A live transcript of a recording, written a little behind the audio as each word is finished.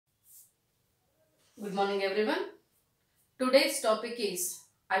Good morning everyone. Today's topic is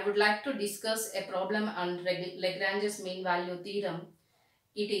I would like to discuss a problem on Lagrange's mean value theorem.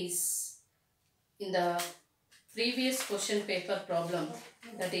 It is in the previous question paper problem,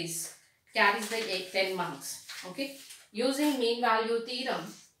 that is carries the 10 marks. Okay. Using mean value theorem,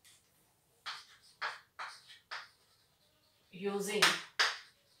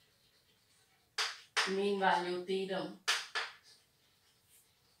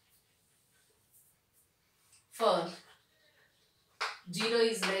 for 0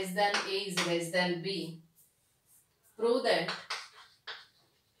 is less than a is less than b, prove that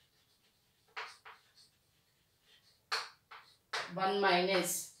one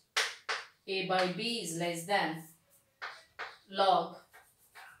minus a by b is less than log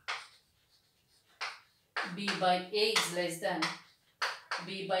b by a is less than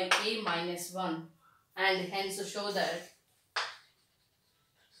b by a minus 1, and hence show that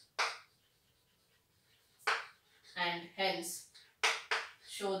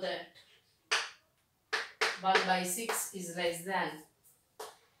 1 by 6 is less than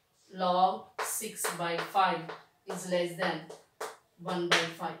log 6 by 5 is less than 1 by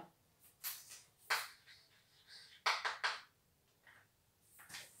 5.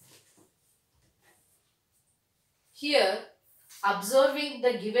 Here, observing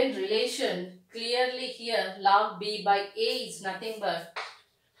the given relation, clearly here log b by a is nothing but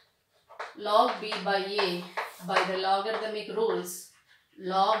log b by a by the logarithmic rules,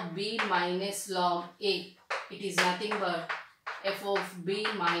 log b minus log a. It is nothing but f of b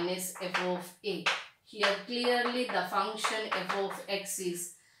minus f of a. Here clearly the function f of x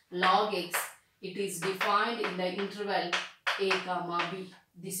is log x. It is defined in the interval a comma b.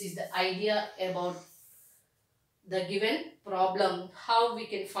 This is the idea about the given problem, how we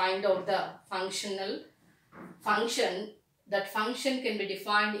can find out the function. That function can be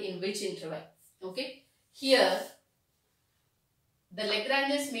defined in which interval. Okay. Here the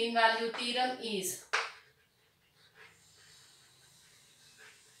Lagrange's mean value theorem is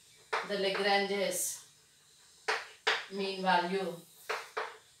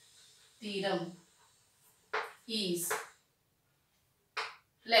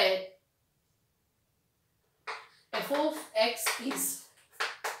let f of x is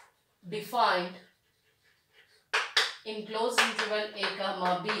defined in closed interval a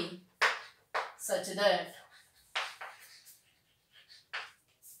comma b such that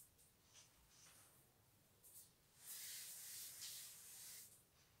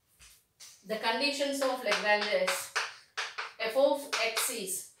the conditions of Lagrange's f of x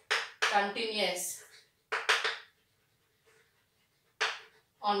is continuous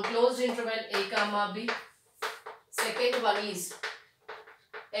on closed interval a comma b. Second one is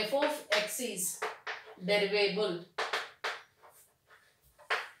f of x is derivable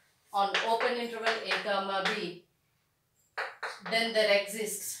on open interval a comma b. Then there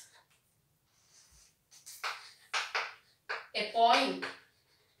exists a point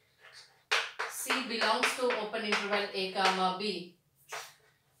C belongs to open interval a comma b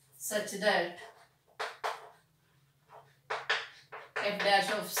such that f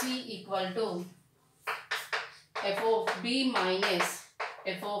dash of C equal to f of b minus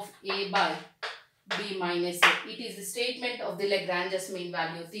f of a by b minus a. It is the statement of the Lagrange's mean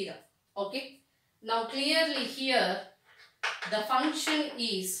value theorem. Okay. Now clearly here the function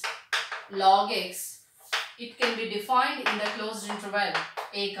is log x. It can be defined in the closed interval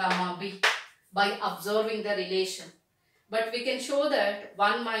a comma b by observing the relation. But we can show that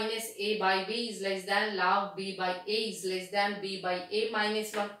 1 minus a by b is less than log b by a is less than b by a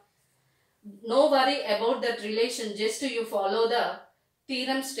minus 1. No worry about that relation, just you follow the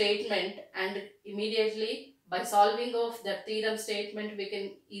theorem statement and immediately by solving of the theorem statement we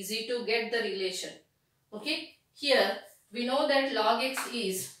can easy to get the relation. Okay. Here we know that log x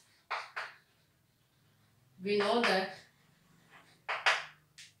is,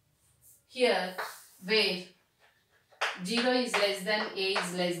 here where 0 is less than a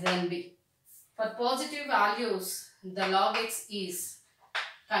is less than b. For positive values the log x is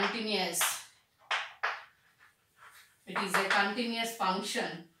continuous. It is a continuous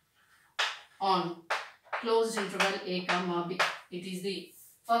function on closed interval a comma b. It is the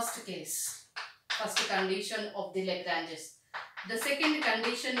first case, first condition of the Lagrange's. The second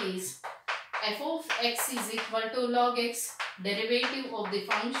condition is f of x is equal to log x. Derivative of the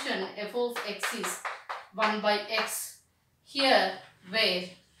function f of x is 1 by x. Here where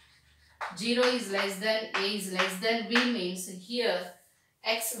 0 is less than a is less than b means here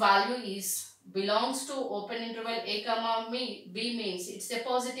x value is belongs to open interval a comma b means it's a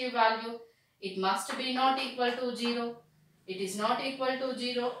positive value. It must be not equal to 0. It is not equal to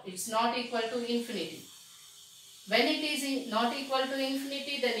 0. It's not equal to infinity. When it is not equal to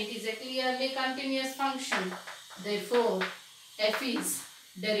infinity, then it is a clearly continuous function. Therefore, f is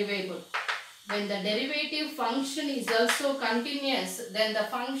derivable. When the derivative function is also continuous, then the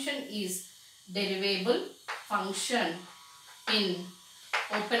function is derivable function in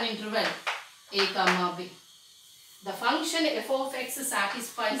open interval a comma b. The function f of x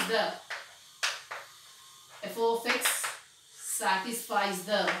satisfies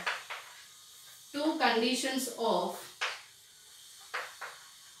the two conditions of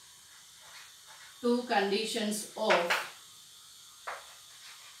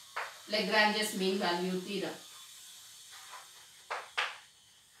Lagrange's mean value theorem.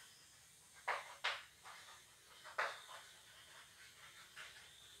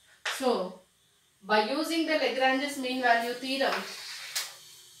 So, by using the Lagrange's mean value theorem,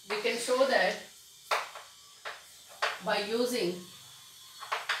 we can show that by using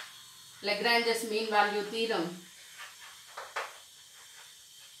Lagrange's mean value theorem,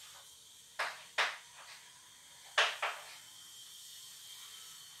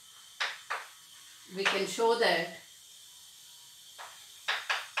 we can show that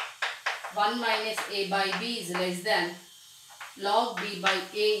 1 minus a by b is less than log b by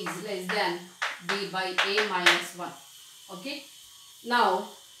a is less than b by a minus 1. Okay. Now,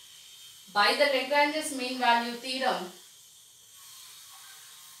 by the Lagrange's mean value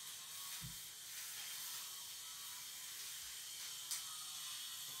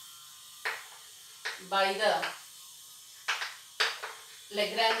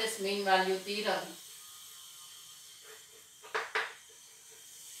theorem,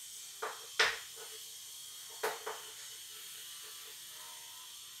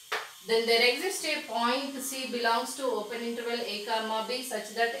 then there exists a point C belongs to open interval a comma b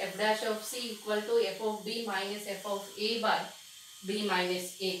such that f dash of C equal to f of b minus f of a by b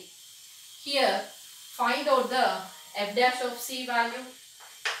minus a. Here, find out the f dash of C value.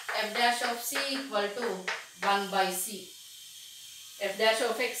 F dash of C equal to 1 by C. F dash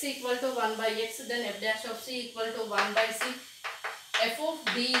of x equal to 1 by x, then f dash of C equal to 1 by C. F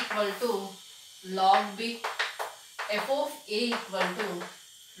of b equal to log b. F of a equal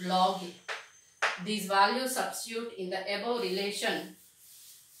to log a. These values substitute in the above relation.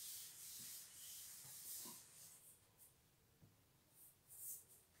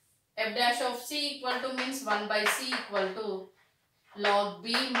 F dash of C equal to means 1 by C equal to log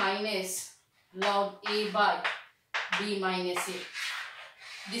b minus log a by b minus a.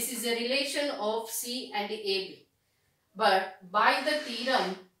 This is a relation of C and AB. But by the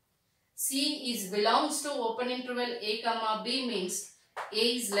theorem, C belongs to open interval a comma b means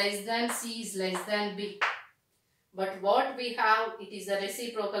a is less than C is less than b. But what we have, it is a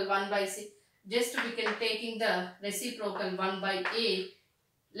reciprocal 1 by C. Just we can taking the reciprocal 1 by a,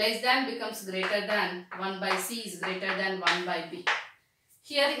 less than becomes greater than 1 by C is greater than 1 by b.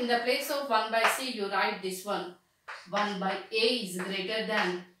 Here in the place of 1 by C, you write this one. 1 by a is greater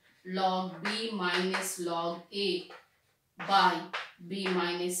than log b minus log a by b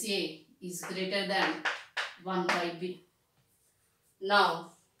minus a is greater than 1 by b.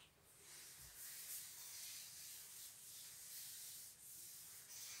 Now,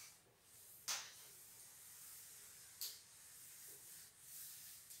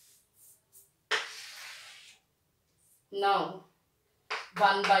 Now,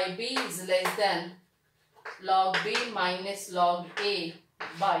 1 by b is less than log b minus log a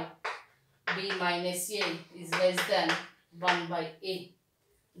by b minus a is less than 1 by a.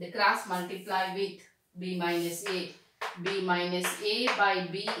 They cross multiply with b minus a. B minus a by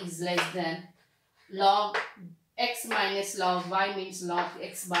b is less than log x minus log y means log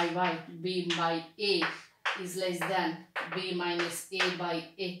x by y. B by a is less than b minus a by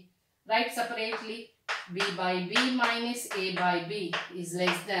a. Write separately. B by b minus a by b is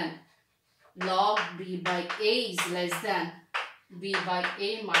less than log b by a is less than b by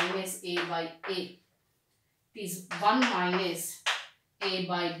a minus a by a. It is 1 minus a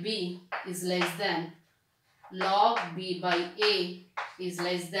by b is less than log b by a is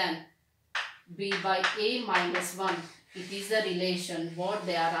less than b by a minus 1. It is the relation what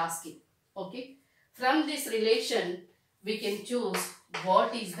they are asking. Okay. From this relation, we can choose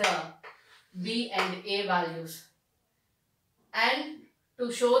what is the b and a values. And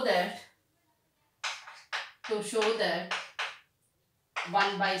to show that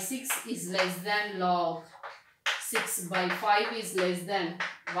 1 by 6 is less than log 6 by 5 is less than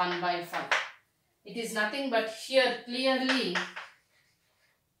 1 by 5. It is nothing but here clearly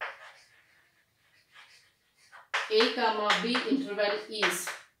a comma b interval is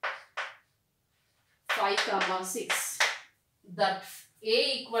 5 comma 6. that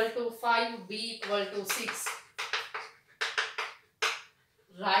A equal to 5, B equal to 6.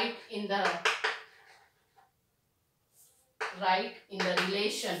 Write in the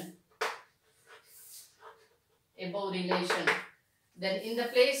relation, above relation. Then in the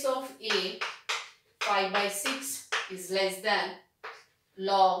place of A, 5 by 6 is less than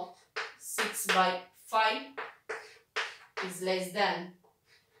log 6 by 5 is less than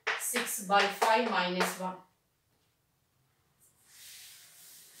 6 by 5 minus 1.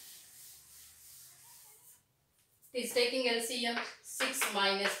 It is taking LCM. 6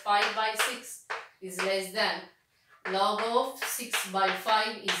 minus 5 by 6 is less than log of 6 by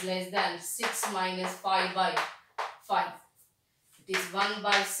 5 is less than 6 minus 5 by 5. It is 1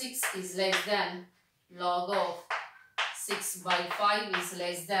 by 6 is less than log of 6 by 5 is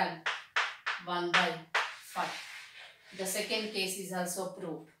less than 1 by 5. The second case is also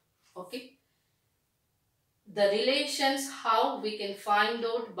proved. Okay. The relations how we can find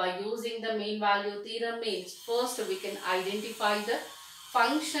out by using the mean value theorem means, first we can identify the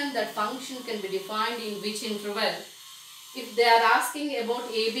function. That function can be defined in which interval. If they are asking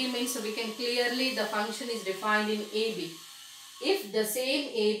about AB means we can clearly the function is defined in AB. If the same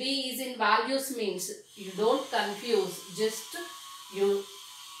AB is in values means you don't confuse, just you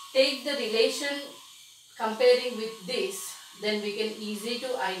take the relation comparing with this, then we can easy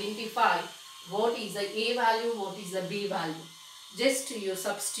to identify what is the A value, what is the B value. Just you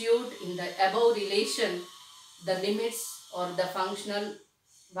substitute in the above relation the limits or the functional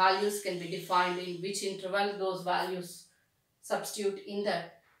values can be defined in which interval those values substitute in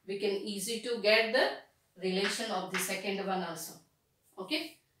that. We can easy to get the relation of the second one also.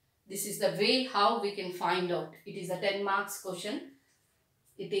 Okay. This is the way how we can find out. It is a 10 marks question.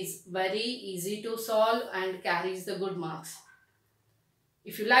 It is very easy to solve and carries the good marks.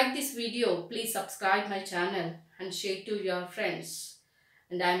 If you like this video, please subscribe my channel and share to your friends.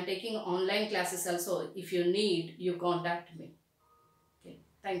 And I am taking online classes also. If you need, you contact me. Okay.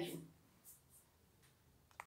 Thank you.